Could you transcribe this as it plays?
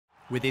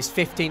With his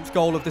 15th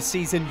goal of the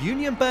season,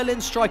 Union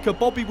Berlin striker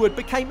Bobby Wood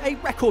became a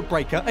record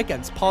breaker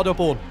against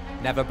Paderborn.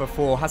 Never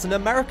before has an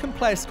American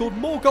player scored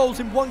more goals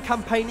in one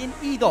campaign in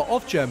either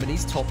of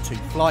Germany's top two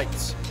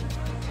flights.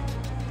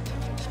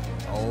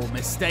 Oh,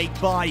 mistake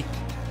by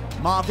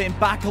Marvin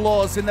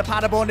Bakalors in the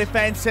Paderborn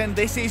defence, and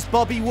this is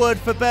Bobby Wood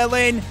for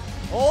Berlin.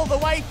 All the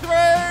way through,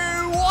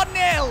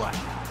 1-0.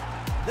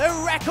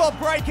 The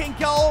record-breaking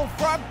goal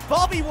from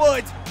Bobby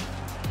Wood.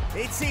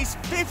 It's his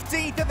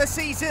 15th of the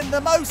season, the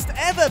most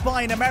ever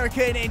by an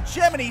American in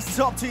Germany's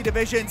top two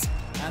divisions.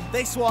 And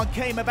this one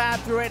came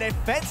about through a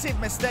defensive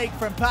mistake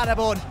from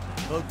Paderborn.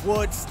 But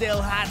Wood still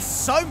had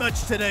so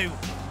much to do.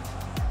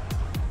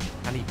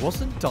 And he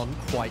wasn't done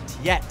quite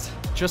yet.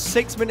 Just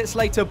 6 minutes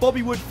later,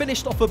 Bobby Wood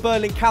finished off a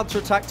Berlin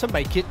counter-attack to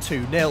make it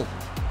 2-0.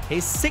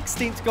 His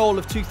 16th goal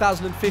of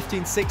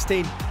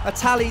 2015-16, a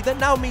tally that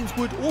now means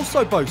Wood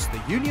also boasts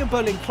the Union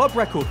Berlin club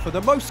record for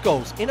the most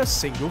goals in a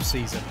single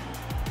season.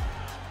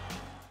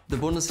 The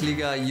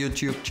Bundesliga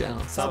YouTube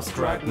channel.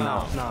 Subscribe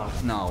now. Now.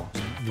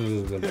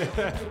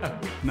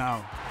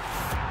 Now.